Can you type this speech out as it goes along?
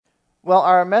Well,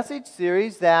 our message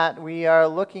series that we are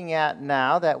looking at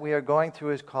now, that we are going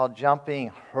through, is called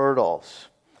Jumping Hurdles.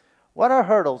 What are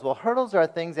hurdles? Well, hurdles are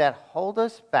things that hold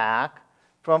us back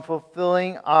from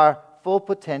fulfilling our full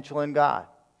potential in God.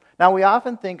 Now, we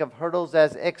often think of hurdles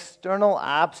as external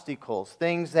obstacles,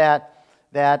 things that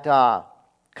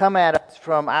come at us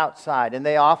from outside, and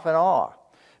they often are.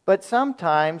 But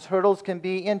sometimes hurdles can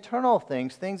be internal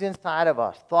things inside of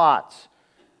us, thoughts,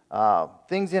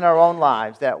 things in our own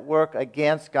lives that work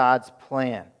against God's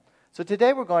plan. So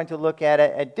today we're going to look at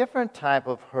a different type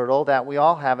of hurdle that we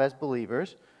all have as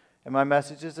believers, and my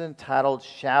message is entitled,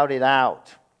 Shout It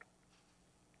Out.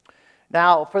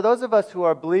 Now, for those of us who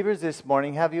are believers this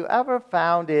morning, have you ever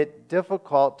found it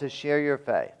difficult to share your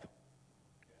faith?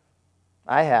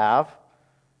 I have.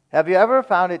 Have you ever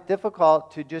found it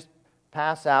difficult to just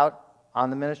pass out on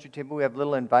the ministry table? We have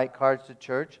little invite cards to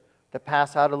church, to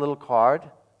pass out a little card.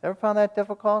 Ever found that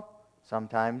difficult?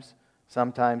 Sometimes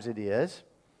it is.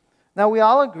 Now, we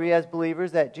all agree as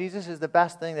believers that Jesus is the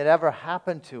best thing that ever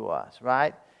happened to us,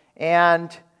 right?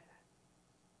 And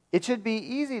it should be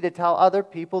easy to tell other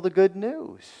people the good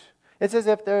news. It's as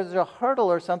if there's a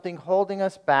hurdle or something holding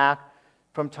us back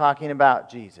from talking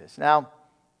about Jesus. Now,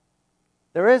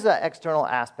 there is an external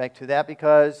aspect to that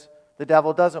because the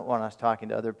devil doesn't want us talking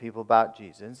to other people about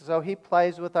Jesus. So he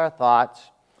plays with our thoughts.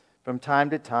 From time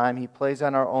to time, he plays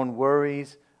on our own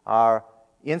worries, our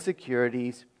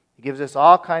insecurities. He gives us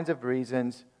all kinds of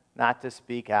reasons not to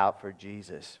speak out for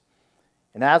Jesus.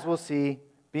 And as we'll see,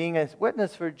 being a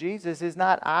witness for Jesus is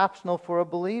not optional for a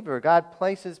believer. God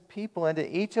places people into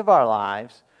each of our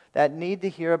lives that need to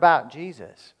hear about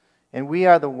Jesus. And we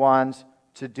are the ones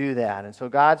to do that. And so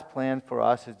God's plan for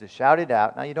us is to shout it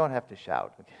out. Now, you don't have to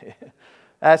shout. Okay?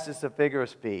 That's just a figure of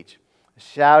speech.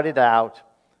 Shout it out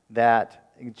that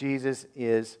Jesus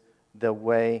is the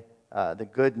way, the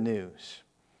good news.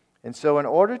 And so in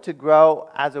order to grow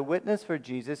as a witness for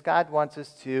Jesus, God wants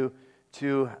us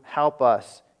to help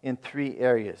us in three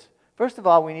areas. First of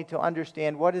all, we need to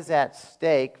understand what is at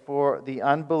stake for the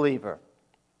unbeliever.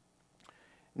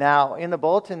 Now, in the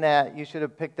bulletin that you should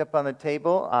have picked up on the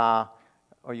table,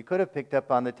 or you could have picked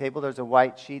up on the table, there's a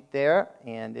white sheet there,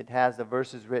 and it has the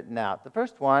verses written out. The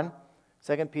first one,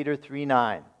 2 Peter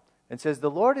 3:9. It says,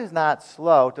 "The Lord is not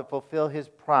slow to fulfill his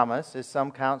promise, as some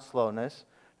count slowness."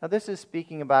 Now this is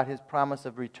speaking about his promise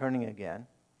of returning again.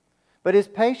 "But is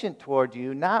patient toward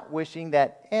you, not wishing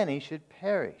that any should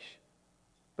perish,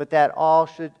 but that all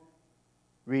should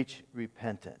reach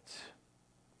repentance."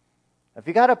 If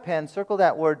you got a pen, circle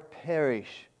that word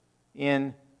perish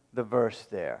in the verse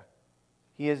there.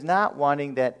 He is not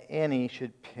wanting that any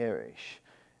should perish.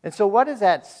 And so what is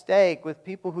at stake with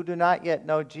people who do not yet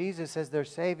know Jesus as their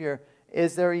Savior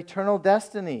is their eternal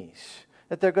destinies,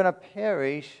 that they're going to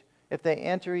perish if they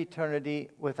enter eternity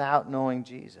without knowing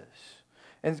Jesus.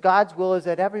 And God's will is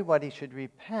that everybody should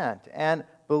repent and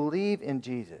believe in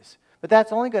Jesus. But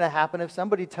that's only going to happen if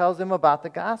somebody tells them about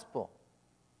the gospel.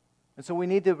 And so we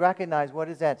need to recognize what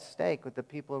is at stake with the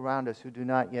people around us who do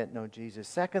not yet know Jesus.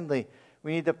 Secondly,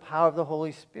 we need the power of the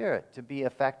Holy Spirit to be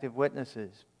effective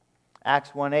witnesses.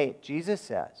 Acts 1:8, Jesus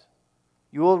says,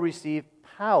 "You will receive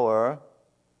power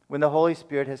when the Holy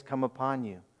Spirit has come upon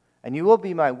you, and you will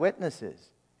be my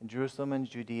witnesses in Jerusalem and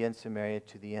Judea and Samaria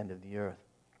to the end of the earth."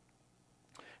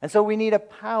 And so we need a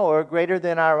power greater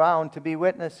than our own to be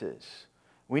witnesses.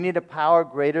 We need a power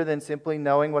greater than simply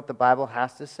knowing what the Bible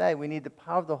has to say. We need the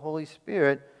power of the Holy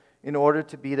Spirit in order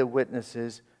to be the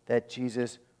witnesses that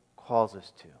Jesus calls us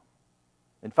to.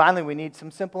 And finally, we need some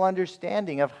simple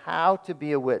understanding of how to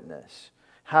be a witness,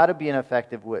 how to be an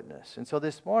effective witness. And so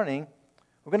this morning,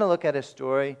 we're going to look at a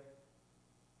story,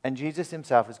 and Jesus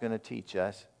himself is going to teach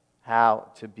us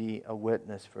how to be a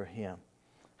witness for him,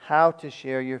 how to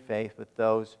share your faith with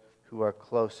those who are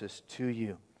closest to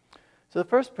you. So the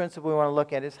first principle we want to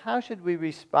look at is how should we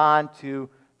respond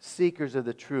to seekers of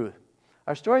the truth?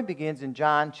 Our story begins in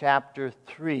John chapter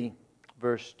 3,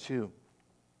 verse 2.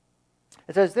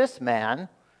 It says, "This man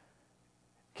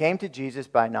came to Jesus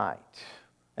by night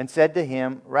and said to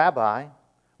him, 'Rabbi,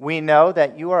 we know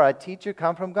that you are a teacher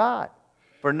come from God,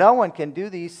 for no one can do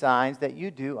these signs that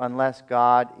you do unless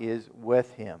God is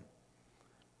with him.'"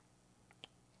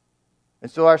 And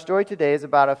so our story today is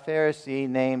about a Pharisee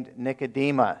named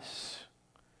Nicodemus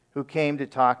who came to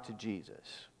talk to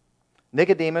Jesus.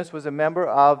 Nicodemus was a member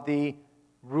of the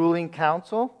ruling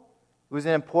council. He was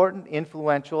an important,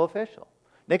 influential official.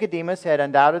 Nicodemus had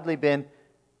undoubtedly been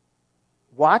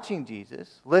watching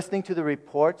Jesus, listening to the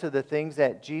reports of the things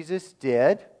that Jesus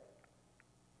did,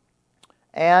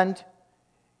 and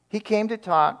he came to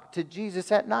talk to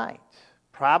Jesus at night,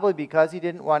 probably because he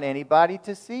didn't want anybody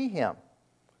to see him.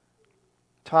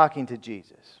 talking to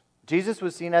Jesus. Jesus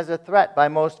was seen as a threat by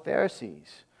most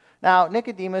Pharisees. Now,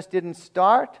 Nicodemus didn't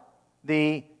start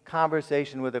the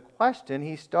conversation with a question.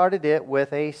 He started it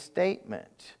with a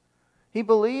statement. He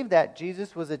believed that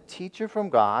Jesus was a teacher from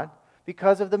God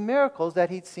because of the miracles that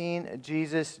he'd seen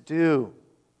Jesus do.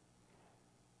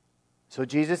 So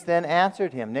Jesus then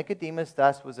answered him. Nicodemus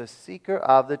thus was a seeker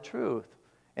of the truth.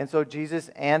 And so Jesus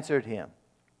answered him.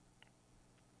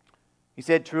 He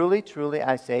said, "Truly, truly,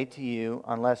 I say to you,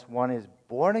 unless one is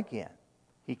born again,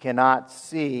 he cannot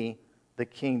see the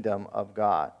kingdom of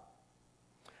God."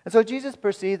 And so Jesus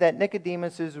perceived that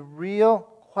Nicodemus' real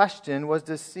question was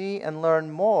to see and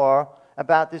learn more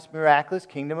about this miraculous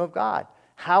kingdom of God.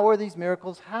 How are these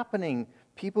miracles happening?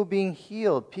 People being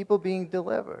healed, people being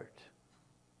delivered.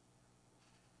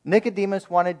 Nicodemus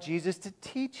wanted Jesus to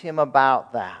teach him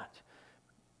about that.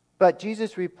 But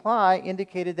Jesus' reply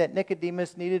indicated that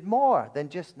Nicodemus needed more than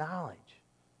just knowledge.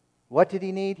 What did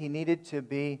he need? He needed to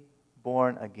be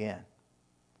born again.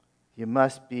 You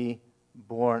must be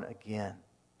born again.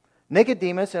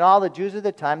 Nicodemus and all the Jews of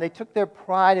the time, they took their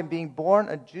pride in being born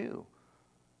a Jew.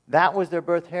 That was their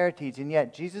birth heritage. And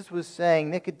yet Jesus was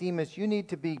saying, Nicodemus, you need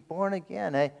to be born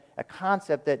again, a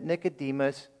concept that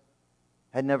Nicodemus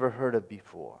had never heard of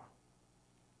before.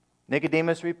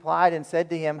 Nicodemus replied and said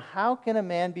to him, "How can a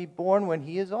man be born when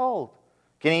he is old?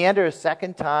 Can he enter a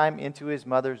second time into his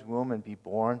mother's womb and be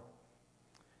born?"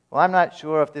 Well, I'm not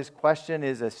sure if this question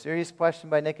is a serious question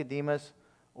by Nicodemus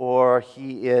or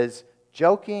he is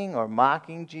joking or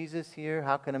mocking Jesus here.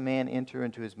 How can a man enter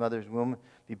into his mother's womb,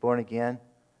 be born again?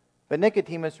 But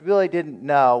Nicodemus really didn't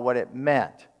know what it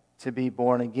meant to be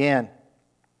born again.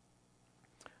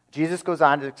 Jesus goes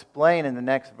on to explain in the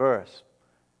next verse.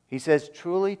 He says,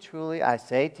 "Truly, truly, I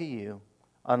say to you,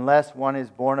 unless one is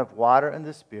born of water and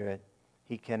the Spirit,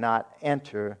 he cannot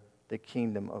enter the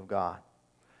kingdom of God."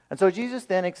 And so Jesus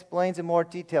then explains in more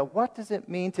detail, what does it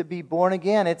mean to be born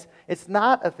again? It's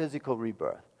not a physical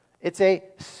rebirth. It's a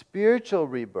spiritual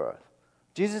rebirth.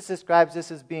 Jesus describes this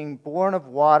as being born of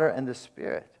water and the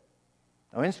Spirit.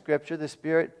 Now in Scripture, the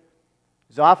Spirit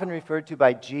is often referred to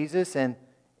by Jesus and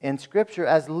in Scripture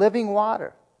as living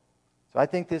water. So I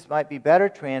think this might be better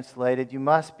translated, you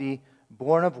must be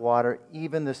born of water,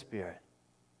 even the Spirit.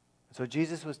 So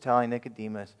Jesus was telling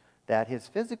Nicodemus that his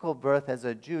physical birth as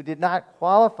a Jew did not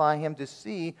qualify him to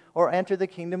see or enter the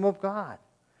kingdom of God.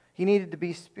 He needed to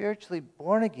be spiritually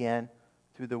born again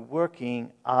through the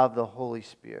working of the Holy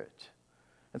Spirit.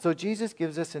 And so Jesus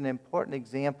gives us an important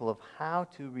example of how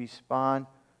to respond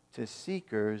to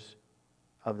seekers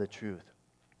of the truth.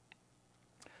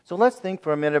 So let's think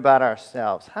for a minute about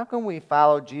ourselves. How can we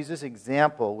follow Jesus'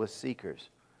 example with seekers?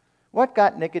 What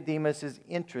got Nicodemus'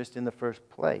 interest in the first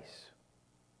place?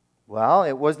 Well,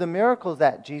 it was the miracles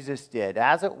that Jesus did,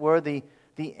 as it were the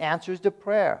answers to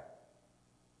prayer.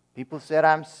 People said,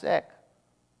 "I'm sick.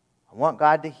 I want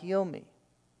God to heal me."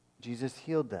 Jesus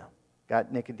healed them,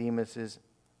 got Nicodemus'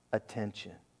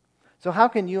 attention. So how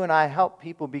can you and I help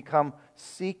people become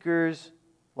seekers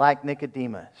like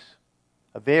Nicodemus?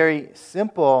 A very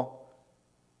simple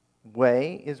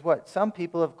way is what some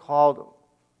people have called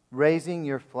raising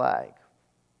your flag.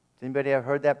 Has anybody ever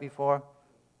heard that before?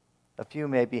 A few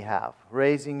maybe have.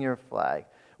 Raising your flag.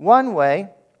 One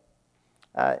way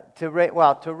to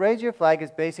raise your flag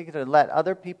is basically to let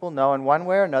other people know in one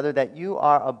way or another that you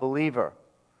are a believer.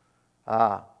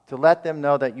 To let them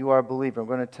know that you are a believer. I'm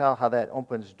going to tell how that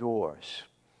opens doors.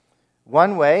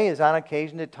 One way is on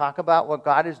occasion to talk about what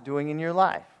God is doing in your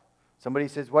life. Somebody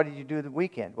says, "What did you do the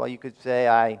weekend?" Well, you could say,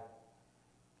 "I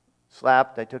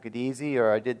slept, I took it easy,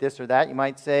 or I did this or that." You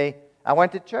might say, "I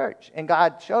went to church, and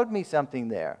God showed me something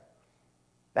there."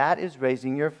 That is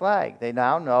raising your flag. They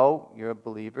now know you're a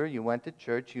believer, you went to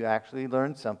church, you actually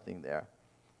learned something there.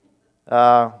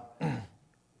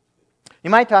 You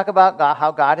might talk about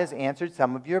how God has answered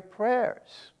some of your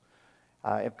prayers.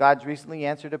 If God's recently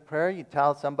answered a prayer, you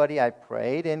tell somebody, "I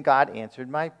prayed and God answered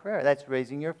my prayer." That's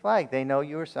raising your flag. They know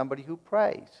you are somebody who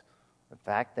prays. In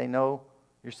fact, they know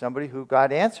you're somebody who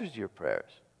God answers your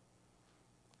prayers.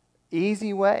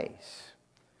 Easy ways.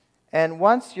 And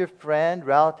once your friend,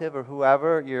 relative, or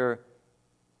whoever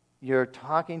you're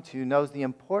talking to knows the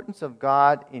importance of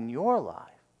God in your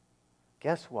life,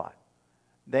 guess what?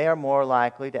 They are more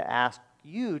likely to ask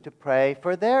you to pray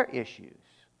for their issues.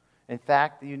 In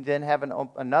fact, you then have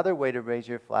another way to raise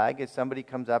your flag is somebody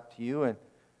comes up to you and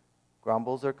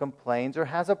grumbles or complains or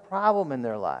has a problem in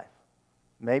their life.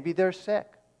 Maybe they're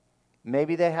sick.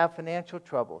 Maybe they have financial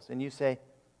troubles. And you say,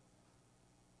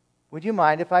 "Would you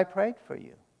mind if I prayed for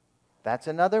you?" That's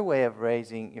another way of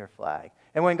raising your flag.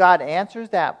 And when God answers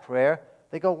that prayer,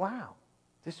 they go, "Wow,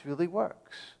 this really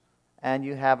works." and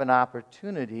you have an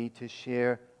opportunity to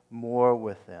share more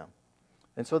with them.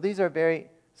 And so these are very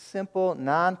simple,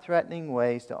 non-threatening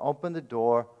ways to open the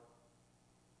door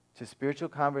to spiritual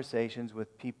conversations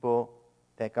with people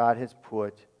that God has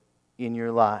put in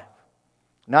your life.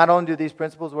 Not only do these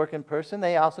principles work in person,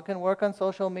 they also can work on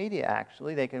social media,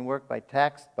 actually. They can work by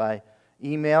text, by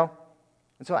email.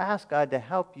 And so ask God to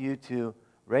help you to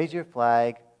raise your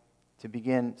flag, to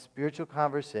begin spiritual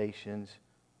conversations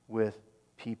with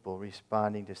people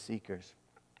responding to seekers.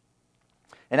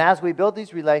 And as we build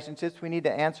these relationships, we need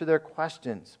to answer their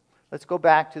questions. Let's go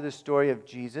back to the story of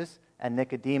Jesus and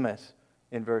Nicodemus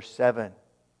in verse 7.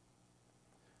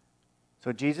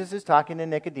 So Jesus is talking to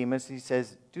Nicodemus. He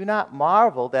says, "Do not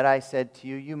marvel that I said to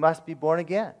you, you must be born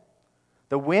again.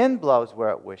 The wind blows where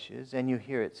it wishes, and you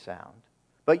hear its sound.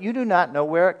 But you do not know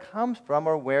where it comes from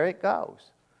or where it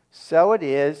goes. So it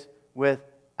is with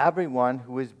everyone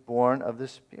who is born of the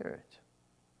Spirit."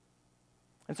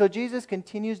 And so Jesus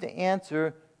continues to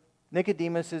answer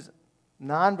Nicodemus'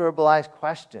 non-verbalized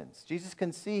questions. Jesus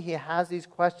can see he has these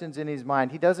questions in his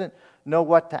mind. He doesn't know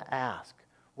what to ask.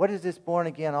 What is this born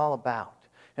again all about?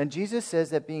 And Jesus says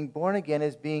that being born again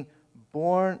is being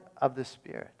born of the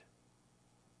Spirit.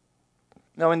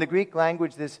 Now, in the Greek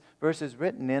language this verse is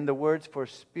written in, the words for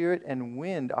spirit and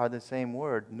wind are the same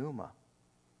word, pneuma.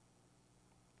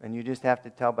 And you just have to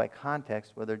tell by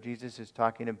context whether Jesus is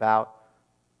talking about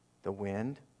the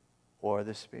wind or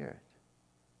the Spirit.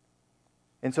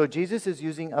 And so Jesus is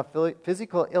using a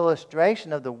physical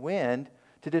illustration of the wind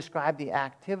to describe the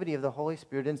activity of the Holy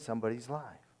Spirit in somebody's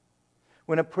life.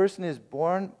 When a person is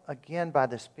born again by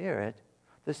the Spirit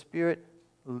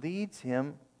leads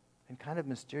him in kind of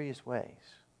mysterious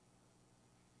ways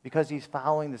because he's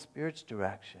following the Spirit's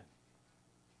direction.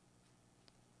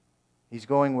 He's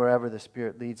going wherever the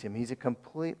Spirit leads him. He's a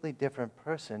completely different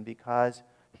person because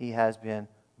he has been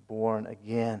born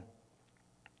again.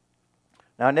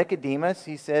 Now Nicodemus,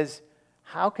 he says,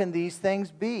 how can these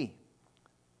things be?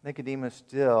 Nicodemus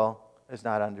still is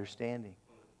not understanding.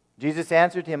 Jesus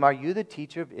answered him, "Are you the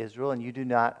teacher of Israel and you do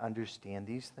not understand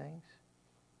these things?"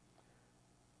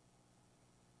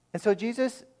 And so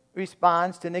Jesus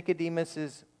responds to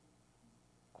Nicodemus'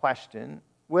 question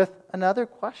with another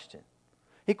question.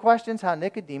 He questions how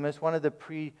Nicodemus, one of the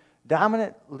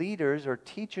predominant leaders or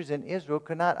teachers in Israel,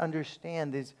 could not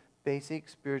understand these basic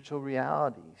spiritual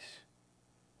realities.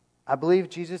 I believe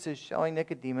Jesus is showing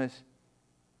Nicodemus,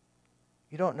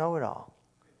 you don't know it all.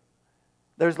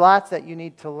 There's lots that you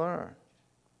need to learn.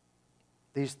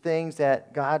 These things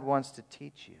that God wants to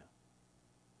teach you.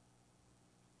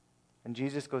 And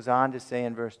Jesus goes on to say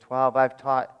in verse 12, "I've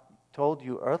told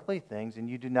you earthly things and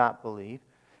you do not believe.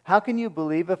 How can you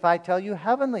believe if I tell you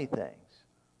heavenly things?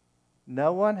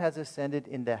 No one has ascended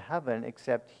into heaven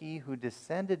except he who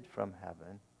descended from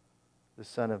heaven, the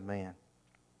Son of Man."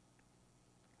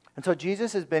 And so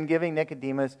Jesus has been giving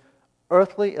Nicodemus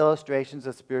earthly illustrations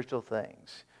of spiritual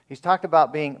things. He's talked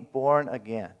about being born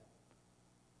again.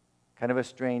 Kind of a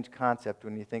strange concept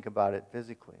when you think about it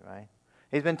physically, right?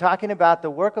 He's been talking about the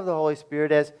work of the Holy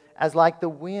Spirit as like the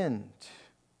wind.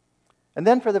 And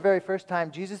then for the very first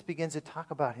time, Jesus begins to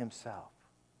talk about himself.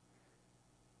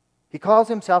 He calls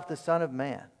himself the Son of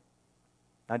Man.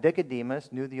 Now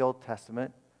Nicodemus knew the Old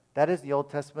Testament. That is the Old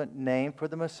Testament name for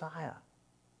the Messiah,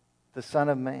 the Son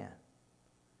of Man.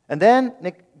 And then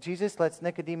Jesus lets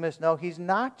Nicodemus know he's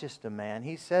not just a man.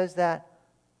 He says that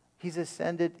he's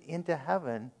ascended into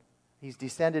heaven. He's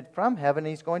descended from heaven.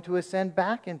 He's going to ascend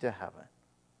back into heaven.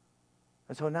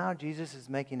 And so now Jesus is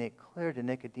making it clear to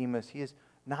Nicodemus he is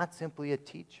not simply a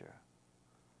teacher.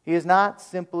 He is not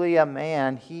simply a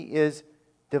man. He is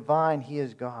divine. He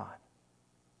is God.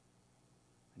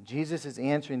 Jesus is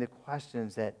answering the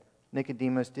questions that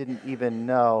Nicodemus didn't even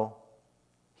know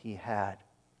he had.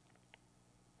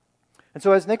 And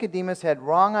so as Nicodemus had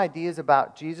wrong ideas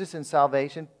about Jesus and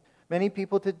salvation, many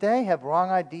people today have wrong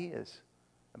ideas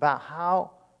about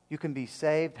how you can be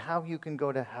saved, how you can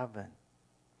go to heaven.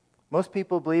 Most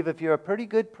people believe if you're a pretty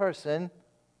good person,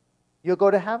 you'll go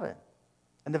to heaven.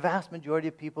 And the vast majority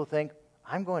of people think,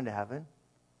 I'm going to heaven.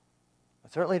 I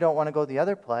certainly don't want to go the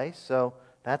other place, so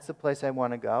that's the place I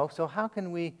want to go. So how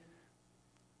can we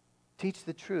teach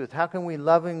the truth? How can we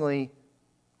lovingly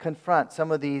confront some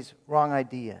of these wrong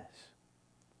ideas?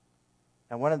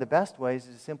 And one of the best ways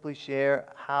is to simply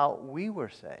share how we were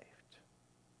saved.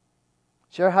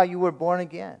 Share how you were born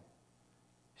again.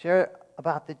 Share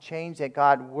about the change that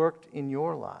God worked in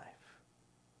your life.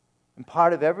 And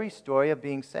part of every story of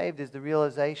being saved is the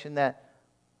realization that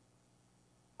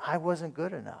I wasn't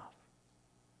good enough.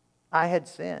 I had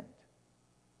sinned.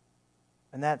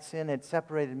 And that sin had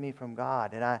separated me from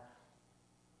God. And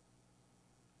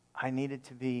I needed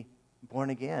to be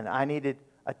born again. I needed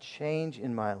a change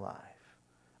in my life.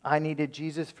 I needed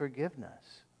Jesus'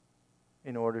 forgiveness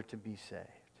in order to be saved.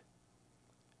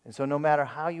 And so no matter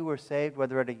how you were saved,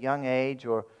 whether at a young age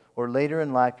or later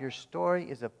in life, your story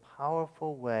is a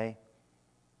powerful way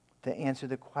to answer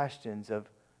the questions of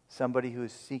somebody who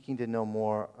is seeking to know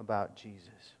more about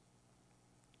Jesus.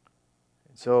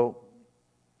 And so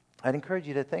I'd encourage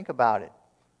you to think about it.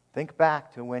 Think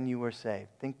back to when you were saved.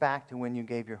 Think back to when you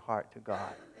gave your heart to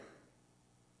God.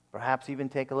 Perhaps even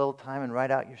take a little time and write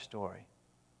out your story.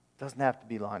 It doesn't have to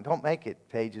be long. Don't make it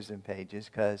pages and pages,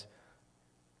 because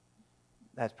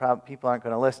that's probably, people aren't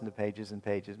going to listen to pages and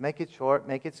pages. Make it short,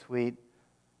 make it sweet,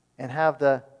 and have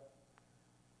the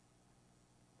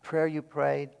prayer you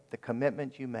prayed, the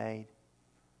commitment you made,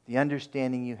 the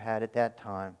understanding you had at that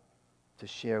time to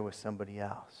share with somebody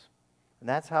else. And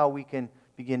that's how we can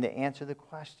begin to answer the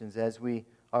questions as we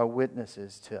are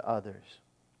witnesses to others.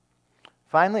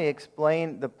 Finally,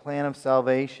 explain the plan of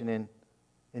salvation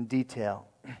in detail.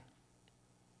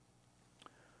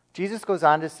 Jesus goes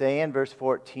on to say in verse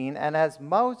 14, "And as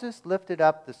Moses lifted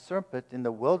up the serpent in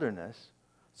the wilderness,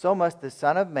 so must the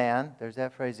Son of Man," there's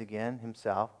that phrase again,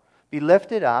 himself, "be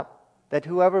lifted up, that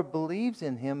whoever believes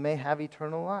in him may have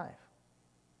eternal life."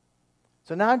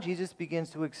 So now Jesus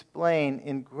begins to explain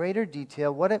in greater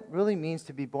detail what it really means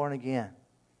to be born again.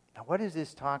 Now, what does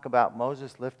this talk about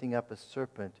Moses lifting up a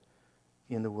serpent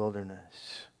in the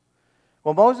wilderness?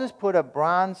 Well, Moses put a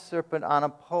bronze serpent on a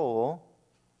pole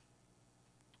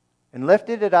and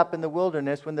lifted it up in the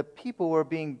wilderness when the people were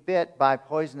being bit by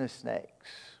poisonous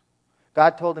snakes.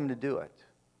 God told him to do it.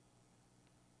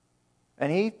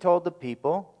 And he told the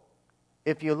people,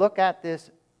 if you look at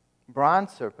this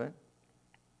bronze serpent,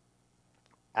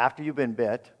 after you've been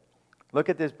bit, look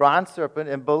at this bronze serpent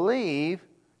and believe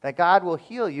that God will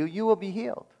heal you, you will be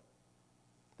healed.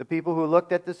 The people who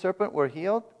looked at the serpent were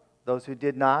healed. Those who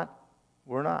did not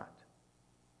were not.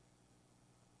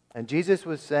 And Jesus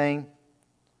was saying,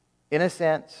 in a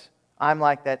sense, I'm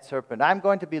like that serpent. I'm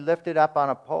going to be lifted up on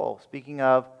a pole, speaking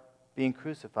of being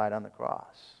crucified on the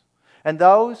cross. And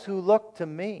those who look to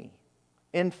me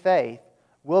in faith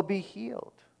will be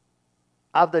healed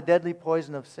of the deadly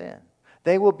poison of sin.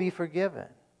 They will be forgiven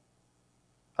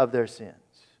of their sins.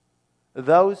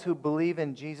 Those who believe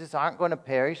in Jesus aren't going to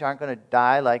perish, aren't going to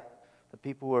die like the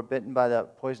people who were bitten by the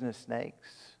poisonous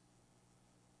snakes.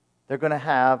 They're going to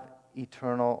have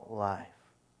eternal life.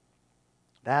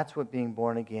 That's what being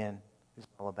born again is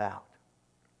all about.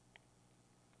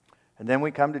 And then we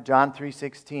come to John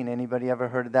 3:16. Anybody ever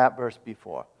heard of that verse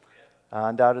before?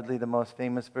 Undoubtedly the most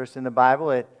famous verse in the Bible.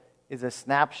 It is a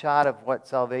snapshot of what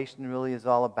salvation really is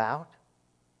all about.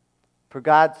 For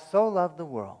God so loved the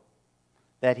world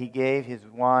that he gave his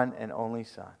one and only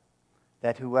Son,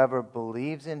 that whoever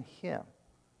believes in him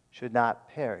should not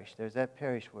perish. There's that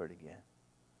perish word again.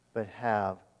 But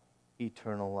have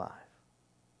eternal life.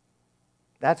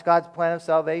 That's God's plan of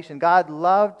salvation. God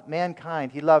loved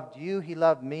mankind. He loved you. He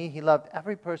loved me. He loved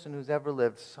every person who's ever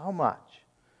lived so much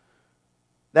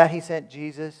that he sent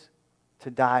Jesus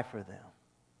to die for them.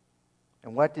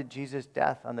 And what did Jesus'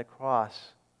 death on the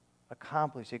cross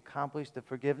accomplish? It accomplished the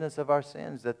forgiveness of our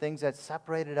sins, the things that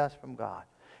separated us from God.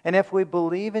 And if we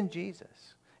believe in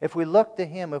Jesus, if we look to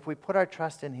him, if we put our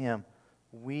trust in him,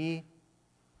 we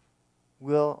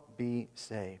will be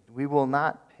saved. We will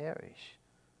not perish.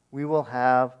 We will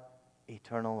have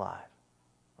eternal life.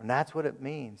 And that's what it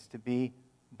means to be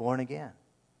born again,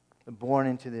 born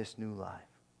into this new life.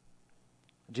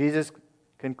 Jesus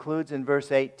concludes in verse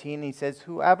 18. He says,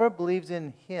 whoever believes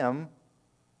in him,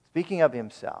 speaking of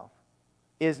himself,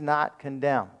 is not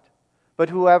condemned. But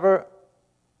whoever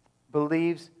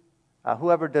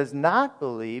does not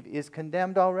believe is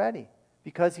condemned already,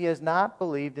 because he has not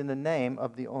believed in the name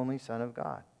of the only Son of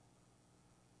God.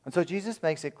 And so Jesus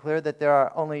makes it clear that there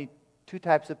are only two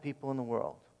types of people in the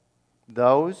world.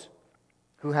 Those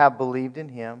who have believed in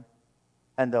him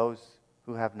and those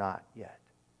who have not yet.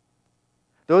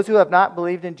 Those who have not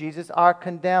believed in Jesus are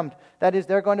condemned. That is,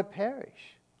 they're going to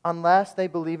perish unless they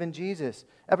believe in Jesus.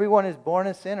 Everyone is born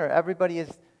a sinner. Everybody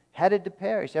is headed to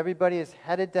perish. Everybody is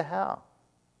headed to hell.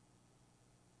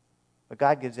 But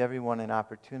God gives everyone an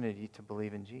opportunity to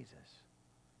believe in Jesus.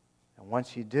 And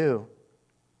once you do,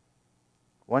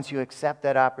 once you accept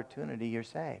that opportunity, you're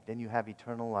saved and you have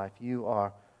eternal life. You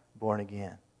are born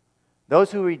again.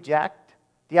 Those who reject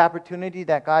the opportunity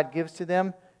that God gives to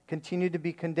them continue to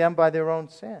be condemned by their own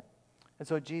sin. And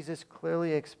so Jesus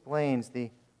clearly explains the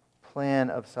plan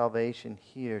of salvation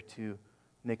here to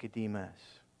Nicodemus.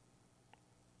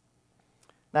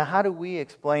 Now, how do we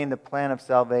explain the plan of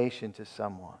salvation to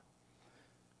someone?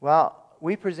 Well,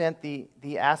 we present the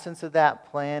essence of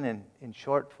that plan in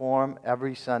short form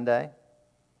every Sunday.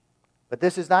 But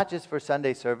this is not just for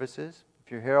Sunday services.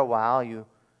 If you're here a while, you've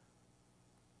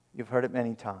heard it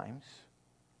many times.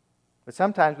 But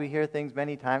sometimes we hear things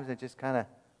many times and it just kind of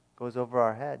goes over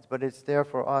our heads. But it's there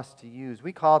for us to use.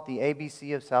 We call it the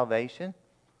ABC of salvation.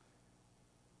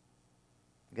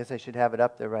 I guess I should have it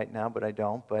up there right now, but I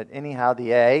don't. But anyhow,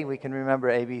 the A, we can remember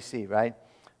ABC, right?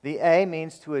 The A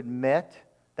means to admit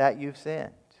that you've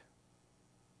sinned.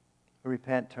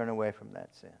 Repent, turn away from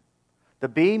that sin. The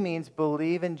B means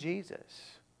believe in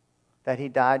Jesus, that He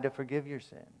died to forgive your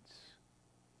sins.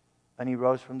 And He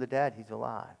rose from the dead. He's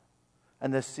alive.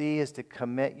 And the C is to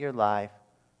commit your life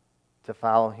to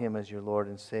follow Him as your Lord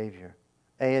and Savior.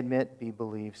 A, admit. B,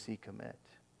 believe. C, commit.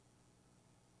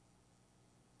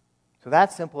 So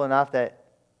that's simple enough that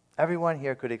everyone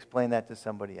here could explain that to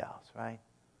somebody else, right?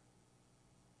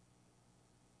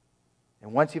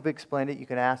 And once you've explained it, you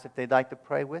can ask if they'd like to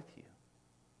pray with you.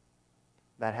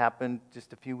 That happened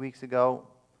just a few weeks ago,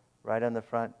 right on the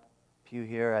front pew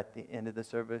here at the end of the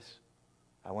service.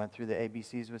 I went through the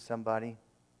ABCs with somebody.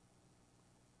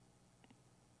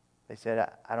 They said,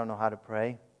 I don't know how to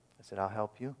pray. I said, I'll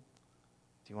help you.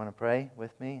 Do you want to pray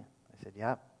with me? I said,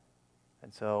 yep.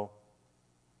 And so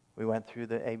we went through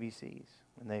the ABCs,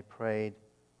 and they prayed,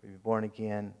 we were born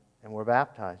again, and were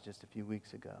baptized just a few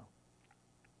weeks ago.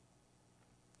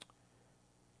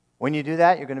 When you do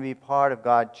that, you're going to be part of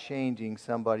God changing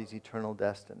somebody's eternal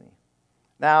destiny.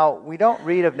 Now, we don't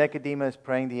read of Nicodemus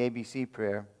praying the ABC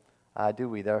prayer, do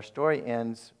we? Our story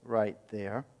ends right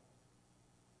there.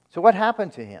 So what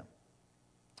happened to him?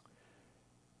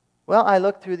 Well, I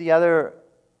looked through the other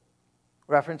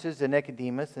references to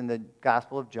Nicodemus in the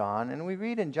Gospel of John, and we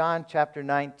read in John chapter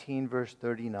 19, verse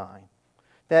 39,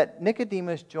 that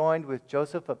Nicodemus joined with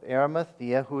Joseph of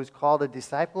Arimathea, who was called a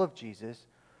disciple of Jesus,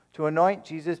 to anoint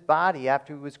Jesus' body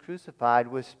after He was crucified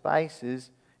with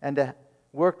spices, and to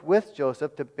worked with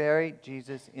Joseph to bury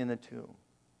Jesus in the tomb.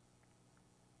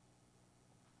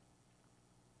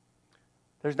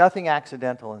 There's nothing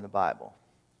accidental in the Bible.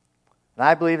 And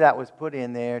I believe that was put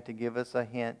in there to give us a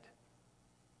hint.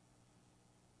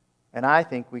 And I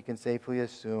think we can safely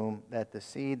assume that the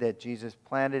seed that Jesus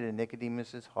planted in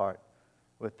Nicodemus' heart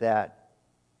with that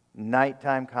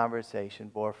nighttime conversation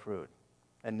bore fruit.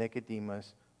 And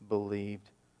Nicodemus believed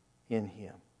in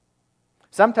Him.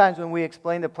 Sometimes when we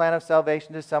explain the plan of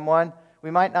salvation to someone,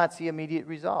 we might not see immediate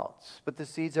results. But the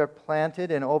seeds are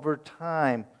planted, and over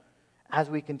time, as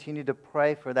we continue to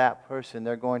pray for that person,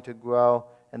 they're going to grow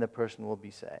and the person will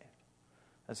be saved.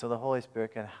 And so the Holy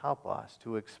Spirit can help us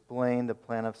to explain the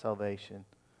plan of salvation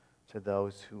to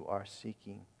those who are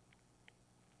seeking.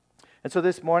 And so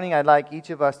this morning, I'd like each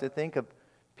of us to think of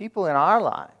people in our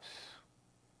lives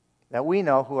that we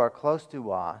know who are close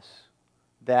to us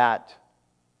that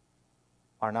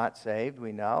are not saved,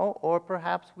 we know, or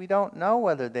perhaps we don't know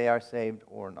whether they are saved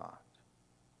or not.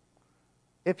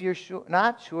 If you're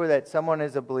not sure that someone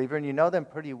is a believer and you know them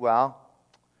pretty well,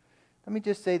 let me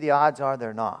just say the odds are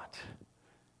they're not.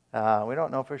 We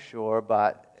don't know for sure,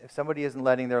 but if somebody isn't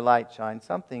letting their light shine,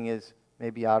 something is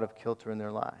maybe out of kilter in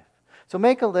their life. So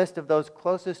make a list of those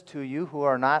closest to you who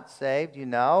are not saved, you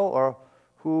know, or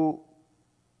who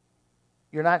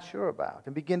you're not sure about,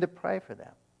 and begin to pray for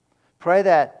them. Pray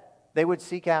that they would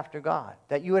seek after God,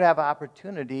 that you would have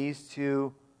opportunities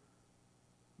to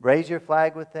raise your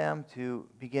flag with them, to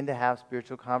begin to have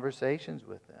spiritual conversations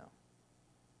with them.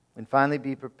 And finally,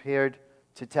 be prepared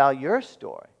to tell your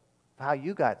story of how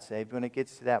you got saved when it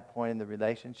gets to that point in the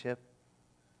relationship.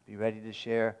 Be ready to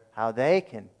share how they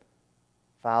can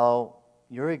follow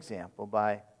your example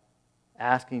by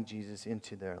asking Jesus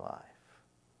into their life.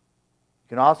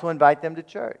 You can also invite them to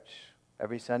church.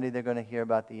 Every Sunday they're going to hear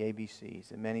about the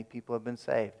ABCs, and many people have been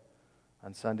saved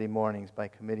on Sunday mornings by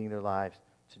committing their lives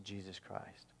to Jesus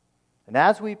Christ. And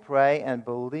as we pray and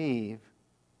believe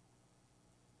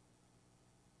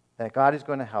that God is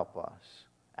going to help us,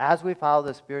 as we follow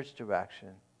the Spirit's direction,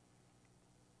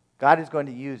 God is going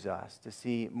to use us to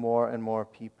see more and more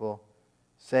people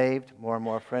saved, more and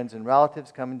more friends and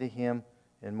relatives coming to Him,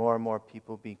 and more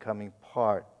people becoming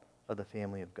part of the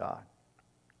family of God.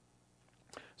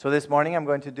 So this morning I'm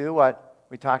going to do what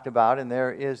we talked about, and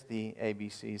there is the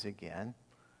ABCs again.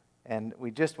 And we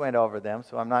just went over them,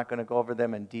 so I'm not going to go over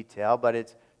them in detail, but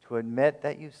it's to admit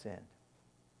that you sinned.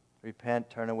 Repent,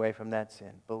 turn away from that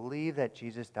sin. Believe that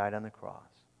Jesus died on the cross.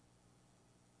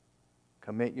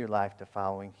 Commit your life to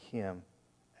following Him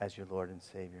as your Lord and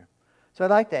Savior. So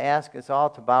I'd like to ask us all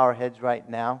to bow our heads right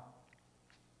now.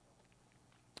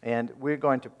 And we're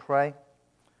going to pray.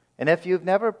 And if you've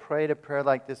never prayed a prayer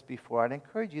like this before, I'd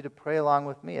encourage you to pray along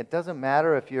with me. It doesn't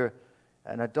matter if you're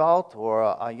an adult or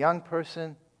a young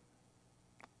person.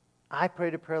 I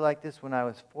prayed a prayer like this when I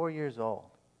was 4 years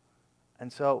old.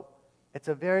 And so it's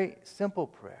a very simple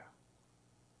prayer.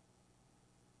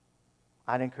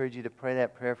 I'd encourage you to pray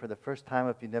that prayer for the first time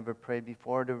if you've never prayed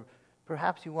before.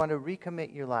 Perhaps you want to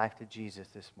recommit your life to Jesus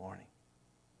this morning.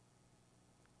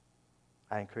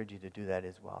 I encourage you to do that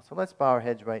as well. So let's bow our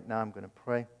heads right now. I'm going to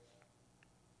pray.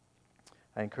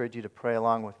 I encourage you to pray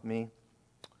along with me.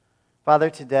 Father,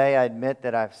 today I admit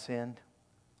that I've sinned.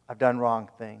 I've done wrong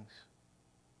things.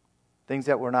 Things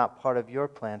that were not part of your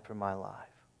plan for my life.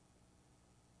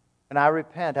 And I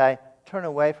repent. I turn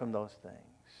away from those things.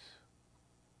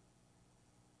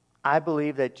 I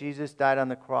believe that Jesus died on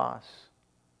the cross.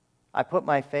 I put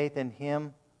my faith in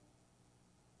Him.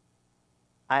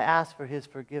 I ask for His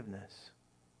forgiveness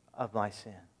of my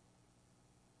sin.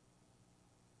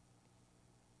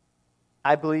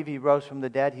 I believe He rose from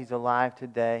the dead. He's alive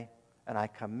today. And I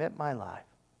commit my life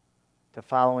to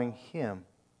following Him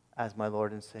as my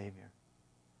Lord and Savior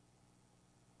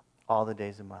all the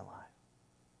days of my life.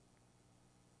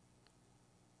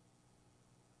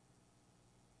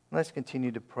 Let's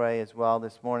continue to pray as well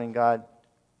this morning, God.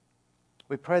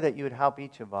 We pray that you would help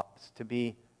each of us to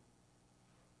be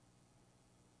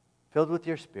filled with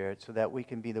your Spirit so that we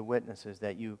can be the witnesses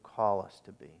that you call us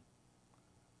to be.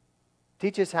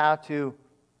 Teach us how to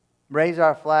raise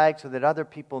our flag so that other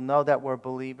people know that we're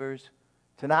believers,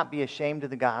 to not be ashamed of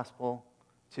the gospel,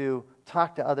 to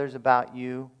talk to others about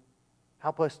you.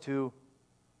 Help us to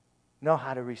know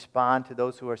how to respond to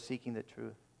those who are seeking the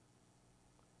truth.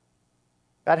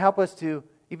 God, help us to,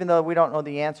 even though we don't know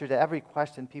the answer to every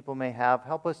question people may have,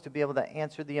 help us to be able to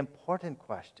answer the important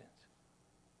questions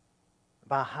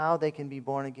about how they can be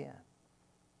born again,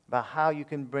 about how you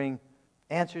can bring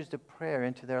answers to prayer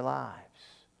into their lives,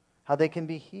 how they can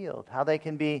be healed, how they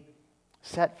can be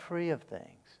set free of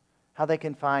things, how they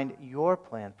can find your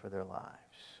plan for their lives.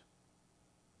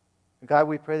 God,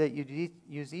 we pray that you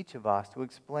use each of us to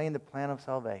explain the plan of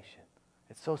salvation.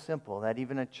 It's so simple that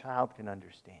even a child can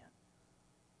understand.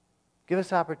 Give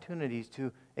us opportunities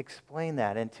to explain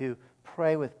that and to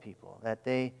pray with people that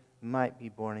they might be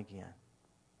born again.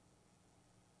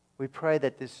 We pray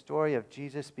that this story of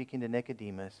Jesus speaking to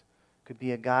Nicodemus could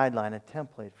be a guideline, a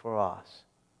template for us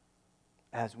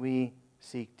as we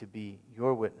seek to be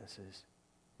your witnesses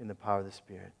in the power of the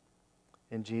Spirit.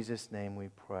 In Jesus' name we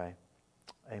pray.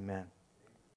 Amen.